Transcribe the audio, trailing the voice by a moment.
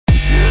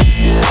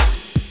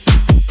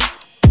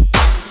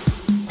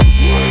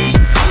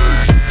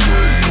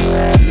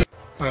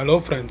Hello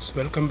friends,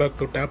 welcome back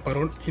to Tap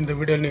Around. இந்த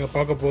வீடியோவில் நீங்கள்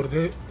பார்க்க போகிறது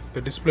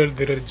இந்த டிஸ்பிளேயில்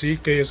தெரிகிற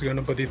ஜிகேஎஸ்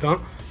கன்னை பற்றி தான்.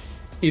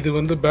 இது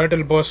வந்து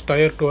பேட்டில் பாஸ்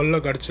டயர் 12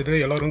 கிடச்சிது,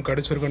 எல்லோரும்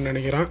கிடச்சிருக்குன்னு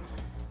நினைக்கிறேன்.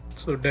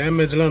 ஸோ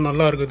டேமேஜ்லாம்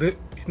நல்லா இருக்குது.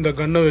 இந்த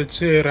கன்னை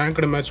வச்சு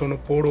ரேங்க்டு மேட்ச் ஒன்று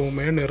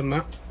போடுவோமேன்னு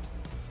இருந்தேன்.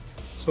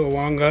 ஸோ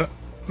வாங்க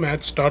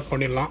மேட்ச் ஸ்டார்ட்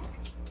பண்ணிடலாம்.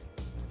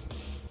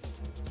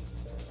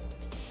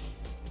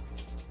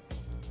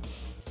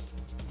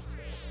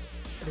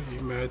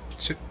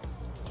 மேட்ச்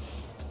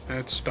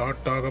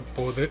ஸ்டார்ட் ஆக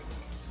போகுது.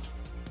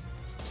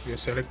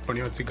 செலக்ட்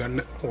பண்ணி வச்சு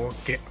கன்னு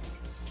ஓகே.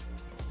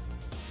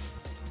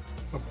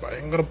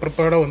 பயங்கர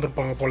ப்ரிப்பேர்டாக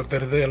வந்திருப்பாங்க போல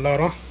தெரியுது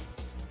எல்லாரும்.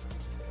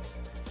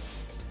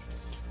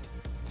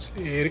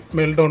 சரி,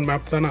 மெல்டவுன்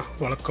மேப் தானே,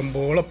 வழக்கம்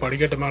போல்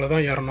படிக்கட்டு மேலே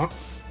தான் ஏறணும்.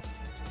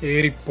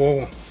 ஏறி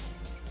போவோம்.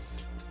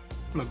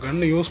 இந்த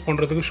கன்று யூஸ்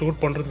பண்ணுறதுக்கு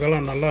ஷூட்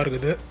பண்ணுறதுக்கெல்லாம் நல்லா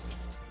இருக்குது.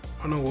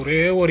 ஆனால்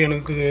ஒரே ஒரு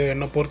எனக்கு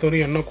என்னை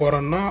பொறுத்தவரைக்கும் என்ன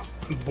குறைன்னா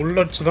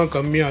புல்லட்ஸ் தான்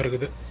கம்மியாக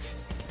இருக்குது.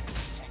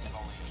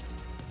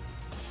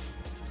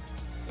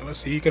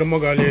 நல்லா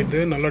சீக்கிரமாக காலி ஆகிடுது,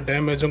 நல்லா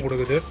டேமேஜும்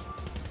கொடுக்குது.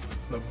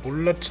 இந்த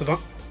புல்லட்ஸ்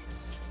தான்.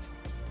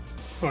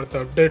 அடுத்த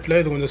அப்டேட்டில்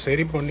இது கொஞ்சம்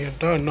சரி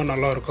பண்ணிட்டா இன்னும்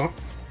நல்லாயிருக்கும்.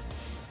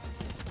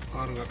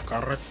 பாருங்க,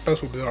 கரெக்டாக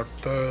சுடுது.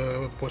 அடுத்த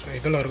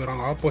இதில்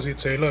இருக்கிறாங்க,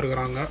 ஆப்போசிட் சைடில்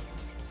இருக்கிறாங்க.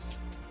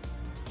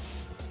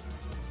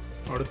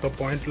 அடுத்த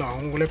பாயிண்டில்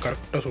அவங்களே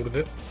கரெக்டாக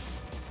சுடுது.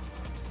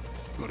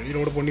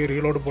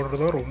 ரீலோடு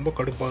போடுறது தான் ரொம்ப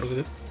கடுப்பாக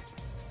இருக்குது.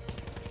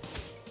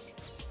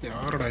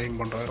 யாரடா ஐம்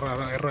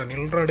பண்ணுறா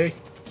நில்றாடே.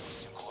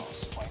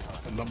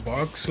 இந்த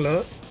பாக்ஸில்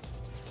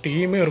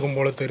டீமே இருக்கும்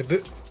போல் தெரியுது.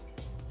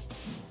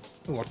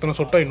 ஒருத்தனை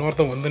சொட்டா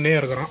இன்னொருத்தன் வந்துன்னே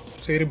இருக்கிறான்.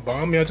 சரி,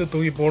 பாம்பியாச்சும்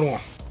தூக்கி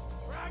போடுவோம்.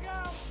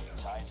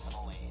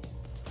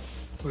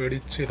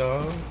 வெடிச்சுதா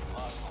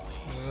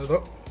ஏதோ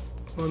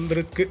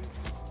வந்திருக்கு.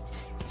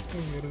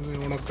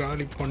 இவனை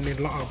காலி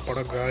பண்ணிடலாம்.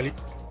 அப்பட காலி.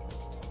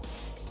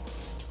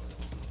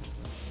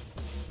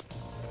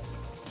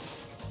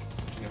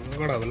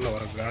 எங்கடா வெளில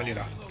வர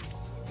காலிடா.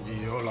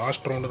 ஐயோ,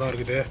 லாஸ்ட் ரவுண்டு தான்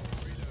இருக்குது.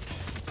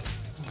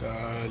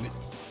 காலி.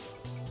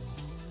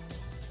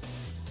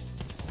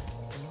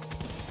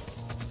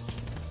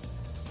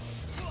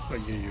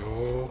 ஐயோ,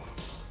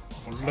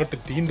 புல்லட்டு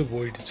தீந்து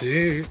போயிடுச்சு.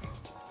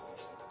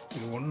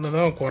 இது ஒன்று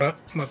தான் குறை,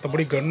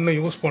 மற்றபடி கன்னை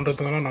யூஸ்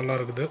பண்ணுறதுக்கெல்லாம் நல்லா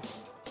இருக்குது.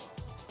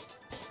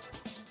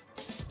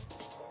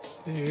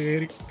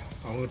 சரி,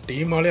 அவங்க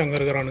டீமாலே அங்கே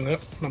இருக்கிறானுங்க,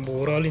 நம்ம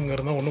ஒரு ஆள் இங்கே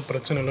இருந்தால் ஒன்றும்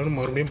பிரச்சனை இல்லைன்னு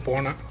மறுபடியும்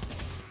போனேன்.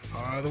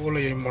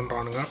 அதுக்குள்ளே எய்ம்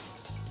பண்ணுறானுங்க.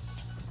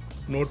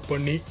 நோட்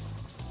பண்ணி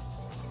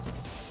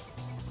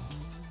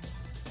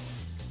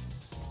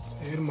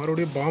சரி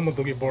மறுபடியும் பாம்பை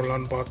தூக்கி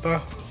போடலான்னு பார்த்தா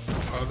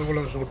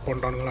அதுக்குள்ளே ஷூட்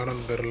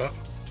பண்ணுறானுங்களான்னு தெரில.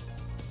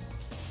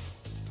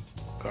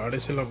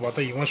 கடைசியில்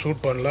பார்த்தா இவன்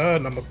ஷூட் பண்ணல,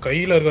 நம்ம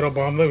கையில் இருக்கிற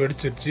பாம்பை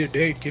வெடிச்சிருச்சு.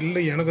 டே, கில்லு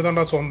எனக்கு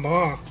தான்டா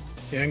சொந்தம்,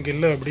 என்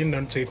கில்லு அப்படின்னு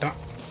நினச்சிக்கிட்டான்.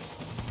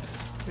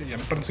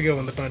 என்ட்ரன்ஸுக்கே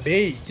வந்துட்டான்.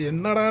 டேய்,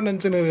 என்னடா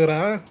நினச்சின்னு இருக்கிறா?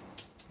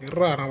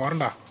 இருறா, நான்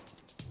வரேன்டா,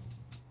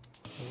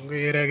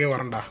 உங்கள் ஏரியாவுக்கே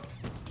வரேன்டா.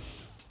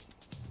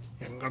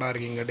 எங்கடா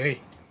இருக்கீங்க? டேய்,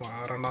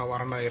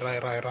 வரேன்டா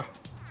இரா.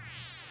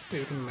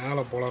 சரி,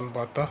 மேலே போகலான்னு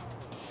பார்த்தா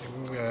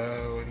எங்கே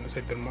இந்த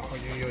சைட் தெரியுமா?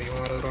 ஐயோ,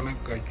 இவன் இருக்கிறானே.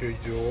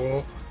 ஐயோ,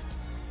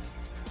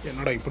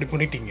 என்னடா இப்படி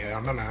பண்ணிட்டீங்க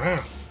அண்ணனை?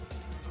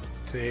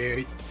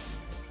 சரி,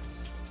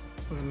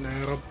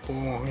 நேராக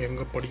போவோம்.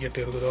 எங்கே படிக்கட்டு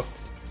இருக்குதோ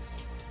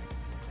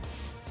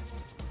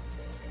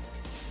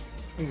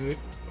இது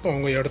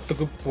அவங்க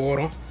இடத்துக்கு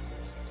போகிறோம்.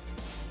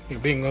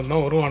 இப்படி இங்கே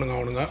தான் வருவானுங்க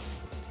அவனுங்க.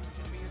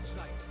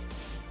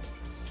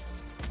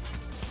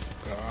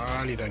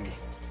 காலிடா நீ.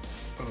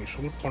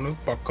 ஷூட் பண்ணது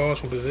பக்காவாக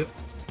சுடுது.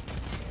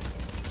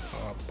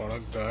 அப்படா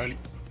காலி.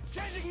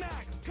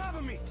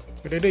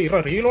 கிட்டே இரா,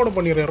 ரீலோடு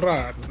பண்ணிடுறா.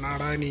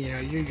 நாடா நீ?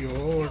 ஐயோ,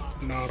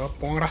 நாடா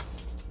போங்கடா.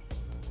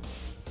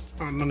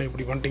 அண்ணனை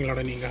இப்படி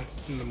பண்ணிட்டீங்களாடா நீங்கள்.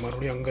 இந்த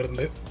மறுபடியும்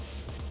அங்கேருந்து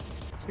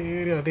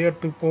சரி அதே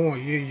இடத்துக்கு போவோம்.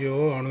 ஐயோ,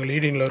 அவனுங்க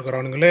லீடிங்கில்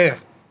இருக்கிறானுங்களே.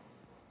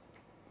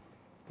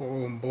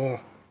 போவோம்.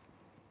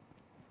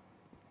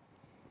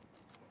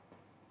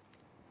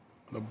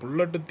 இந்த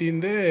புல்லட்டு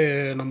தீந்தே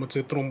நம்ம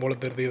செத்துருவோம் போல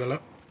தெரியுது.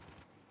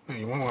 இதில்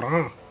இவன்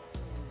வரான்.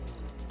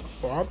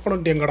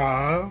 பாப்பனட்டு எங்கடா?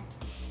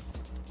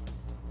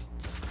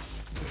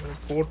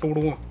 போட்டு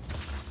விடுவோம்,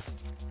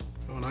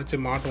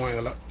 அவனாச்சும் மாட்டுவான்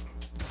இதில்.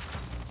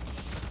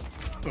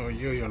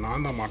 ஐயோ,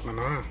 நான் தான்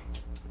மாட்டினேண்ணா.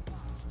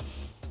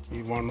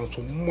 இவன்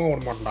சும்மா வர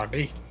மாட்டேன்டா.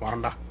 டேய்,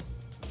 வரேன்டா.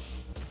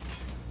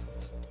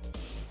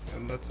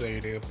 எந்த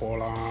சைடு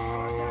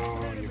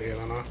போகலாம்? இதே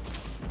தானா?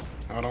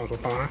 யாரும்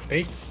சுட்டான்?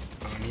 டேய்,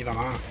 நீ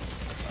தானா?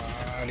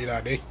 காலிடா.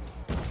 டேய்,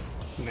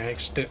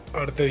 நெக்ஸ்ட்டு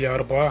அடுத்தது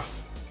யாருப்பா?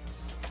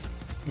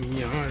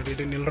 நீயா?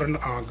 அடிட்டு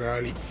நில்றேன்.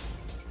 காலி.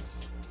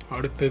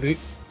 அடுத்தது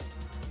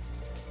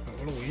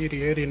அவ்வளோ உயிர்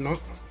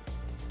ஏறினோம்.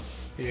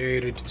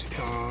 ஏறிடுச்சு.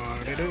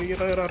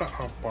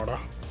 அப்பாடா,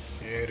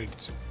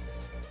 ஏறிடுச்சு.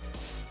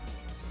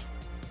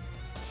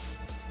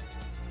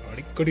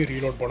 அடிக்கடி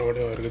ரீலோட் பண்ண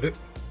வேண்டியதாக இருக்குது.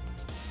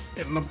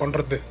 என்ன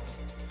பண்ணுறது?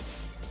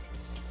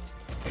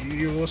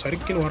 ஐயோ,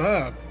 சரிக்குன்னு வர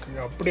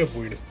அப்படியே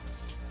போயிடு.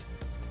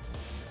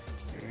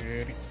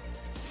 சரி,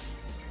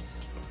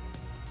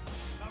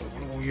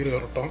 உயிர்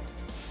வரட்டும்.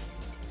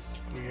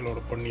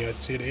 ரீலோடு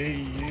பண்ணியாச்சு.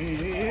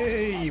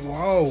 டேய்,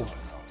 வாவ்,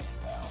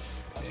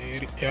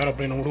 சரி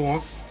ஏரோப்ளேனை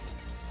விடுவோம்.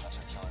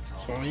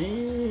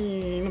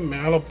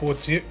 மேலே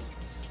போச்சு.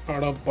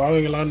 அட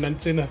பாவங்களான்னு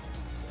நினச்சின்னு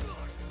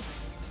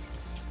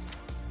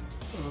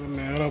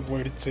நேராக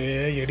போயிடுச்சு.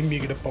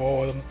 எடிமிக்கிட்ட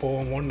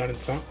போவோமோன்னு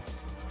நினச்சேன்.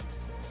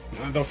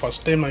 அதான்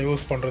ஃபஸ்ட் டைம் நான்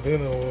யூஸ் பண்ணுறது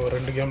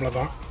 2 கேமில்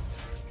தான்.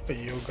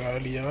 ஐயோ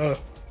காலியா.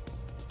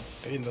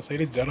 இந்த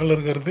சைடு ஜன்னல்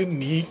இருக்கிறது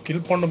நீ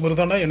கில் பண்ண பிறகு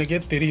தானே எனக்கே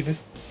தெரியுது.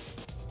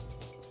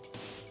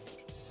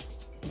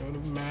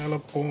 மேலே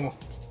போவோம்.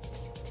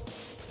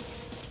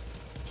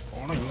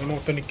 ஆனால் இங்கே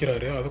ஒருத்தர்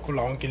நிற்கிறாரு,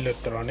 அதுக்குள்ளே அவன் கில்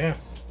எடுத்துறானே.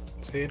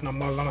 சரி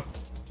நம்மளால் தானே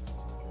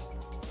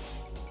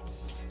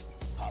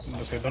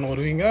இந்த சைடு தானே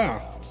வருவீங்க.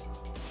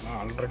 நான்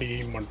ஆல்ரெடி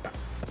எய்ம் பண்ணிட்டேன்.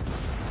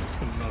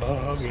 என்னடா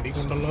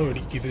வெடிகுண்டெல்லாம்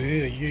வெடிக்குது.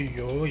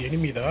 ஐயோ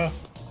எனிமிதா.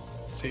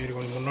 சரி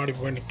கொஞ்சம் முன்னாடி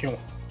போய் நிற்கும்.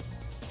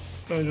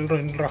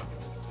 இல்லைன்றா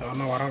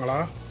யாருன்னா வராங்களா?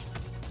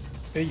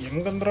 ஏய்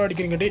எங்கேருந்துடா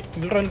அடிக்கிறீங்க? டே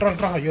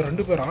இல்லைன்றா. ஐயோ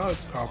 2 பேரா?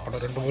 அப்பட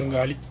 2 பேரும்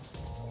காலி.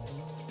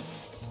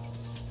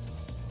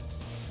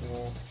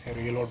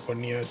 ரீலோட்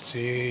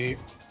பண்ணியாச்சு.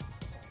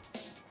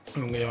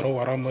 இவங்க யாரோ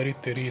வரா மாதிரி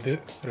தெரியுது.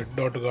 ரெட்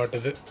டாட்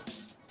காட்டுது.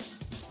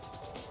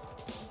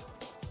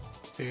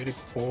 சரி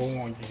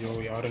போவோம். ஐயோ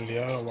யாரும்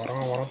இல்லையா?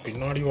 வரான்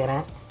பின்னாடி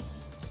வரான்.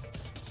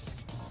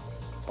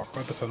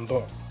 பக்கத்து சந்தோ.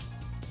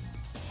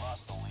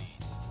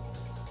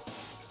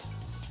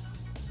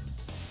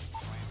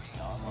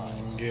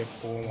 இங்கே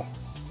போவோம்.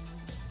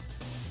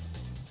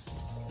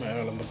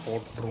 மேலேருந்து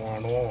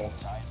போட்டுருவானோ?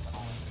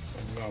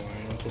 எங்கே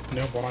அவன்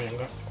சுட்டுனே போகிறான்.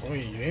 எங்கே?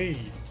 ஓய்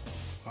ஏய்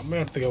நம்ம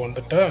இடத்துக்கு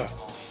வந்துட்ட.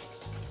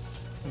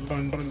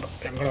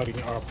 எங்கடா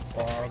இருக்கீங்க?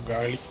 அப்பா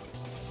காலி.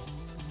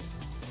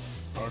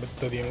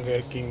 அடுத்தது எங்கே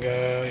இருக்கீங்க?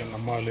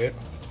 நம்மால்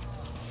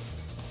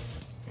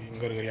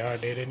எங்கே இருக்கிறியா?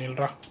 டே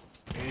நில்றா.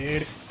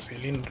 டேரி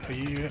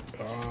சிலிண்டர்.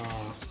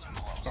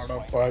 அடா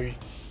பாவி.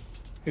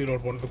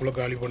 ரீலோட் பண்ணுறதுக்குள்ளே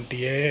காலி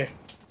பண்ணிட்டியே.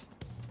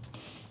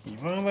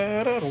 இவன்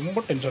வேற ரொம்ப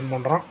டென்ஷன்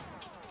பண்ணுறான்.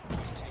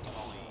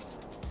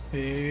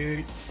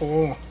 சரி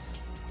போவோம்.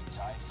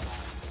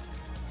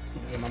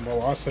 நம்ம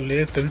வாசல்லே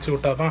தெளிச்சு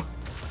விட்டா தான்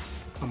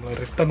நம்மளை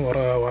ரிட்டன்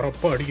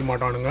வரப்போ அடிக்க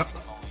மாட்டானுங்க.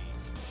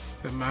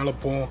 மேலே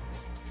போவோம்.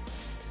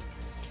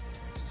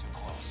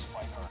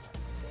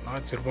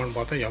 நான் சிறுபான்னு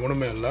பார்த்தா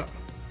எவனுமே இல்லை.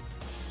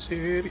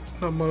 சரி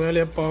நம்ம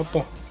வேலையை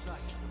பார்ப்போம்.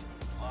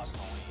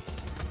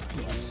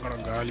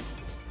 காலி.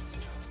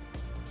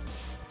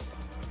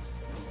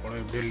 இப்போ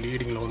இப்படியே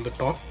லீடிங்கில்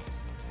வந்துட்டோம்.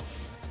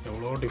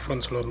 எவ்வளோ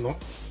டிஃப்ரென்ஸில் இருந்தோம்.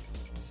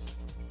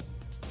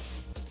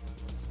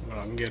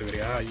 அங்கே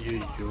இருக்கிறியா?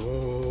 ஐயோ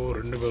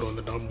 2 பேர்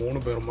வந்துட்டான். 3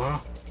 பேருமா?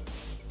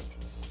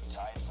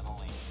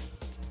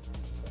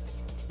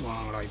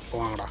 வாங்கடா இப்போ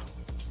வாங்கடா.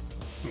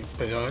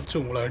 இப்போ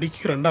ஏதாச்சும் உங்களை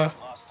அடிக்கிறேன்டா.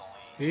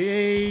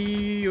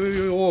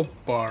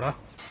 ஏய்யோப்பாடா.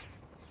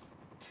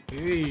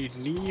 ஏய்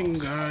நீயும்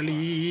காலி.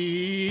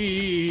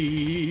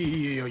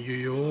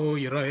 ஐயோ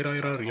இரா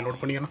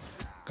ரீலோட் பண்ணிக்கணும்.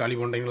 காலி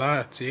பண்ணுறீங்களா?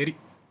 சரி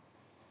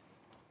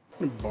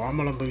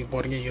பாம்பெல்லாம் தூக்கி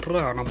போகிறீங்க.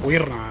 இருறா நான்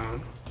போயிடுறேன்.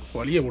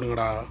 வழியை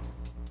விடுங்கடா.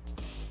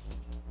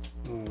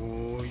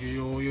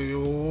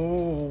 ஓய்யோயோ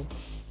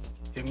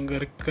எங்கே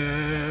இருக்க?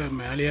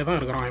 மேலேயே தான்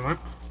இருக்கிறான் இவன்.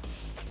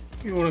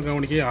 இவனை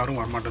கவனிக்க யாரும்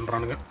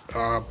வரமாட்டேன்றானுங்க.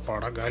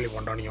 அப்பாடா காலி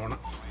பண்ணுறானுங்க இவனை.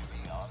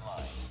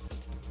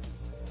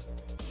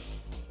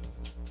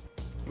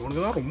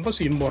 இவனுக்கு தான் ரொம்ப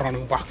சீன்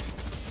போடுறானுங்கப்பா.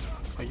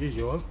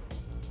 ஐயோ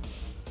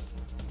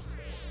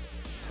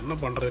என்ன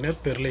பண்ணுறதுனே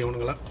தெரில.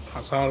 இவனுங்கள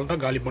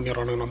அசால்ட்டாக காலி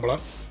பண்ணிடுறானுங்க நம்மள.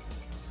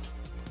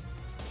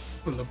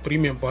 இந்த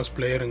ப்ரீமியம் பாஸ்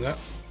பிளேயருங்க.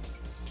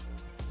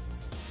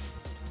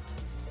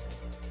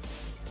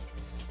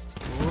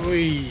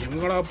 ஓய்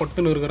எங்கடா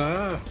பட்டுன்னு இருக்கிறா?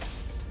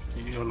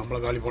 ஐயோ நம்மளை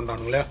காலி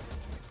பண்ணுறானுங்களே.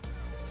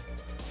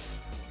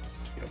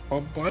 எப்போ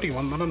பாரு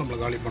இவன் தானே நம்மளை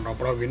காலி பண்ணுறான்.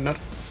 அப்புறம்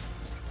வின்னர்.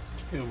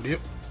 எப்படியோ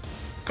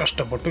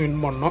கஷ்டப்பட்டு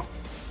வின் பண்ணோம்.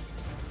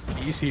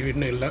 ஈஸி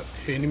வின்னு இல்லை.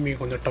 எனிமி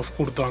கொஞ்சம் டஃப்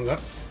கொடுத்தாங்க.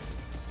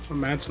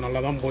 மேட்ச்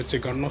நல்லா தான் போச்சு.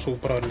 கன்னும்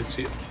சூப்பராக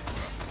இருந்துச்சு.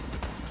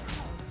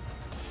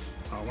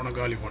 அவனை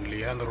காலி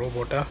பண்ணலையே அந்த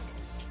ரோபோட்டை.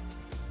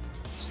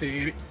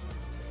 சரி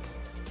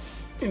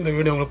இந்த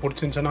வீடியோ உங்களுக்கு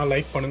பிடிச்சிருந்துச்சுன்னா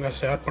லைக் பண்ணுங்கள்,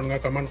 ஷேர்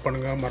பண்ணுங்கள், கமெண்ட்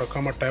பண்ணுங்கள்.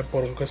 மறக்காமல் டேப்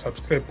போகிறவங்க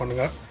சப்ஸ்கிரைப்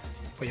பண்ணுங்கள்.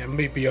 இப்போ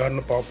MVP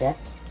யாருன்னு பார்ப்போம்.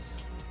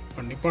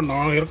 கண்டிப்பாக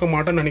நான் இருக்க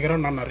மாட்டேன்னு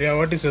நினைக்கிறேன். நான் நிறையா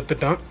வாட்டி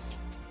செத்துட்டேன்.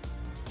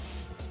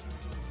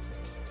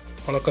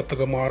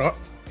 பழக்கத்துக்கு மாறா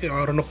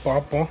யாருன்னு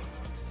பார்ப்போம்.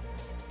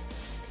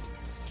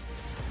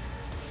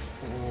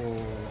 ஓ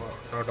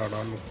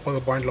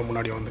 30 பாயிண்டில்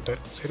முன்னாடி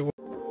வந்துட்டார். சரி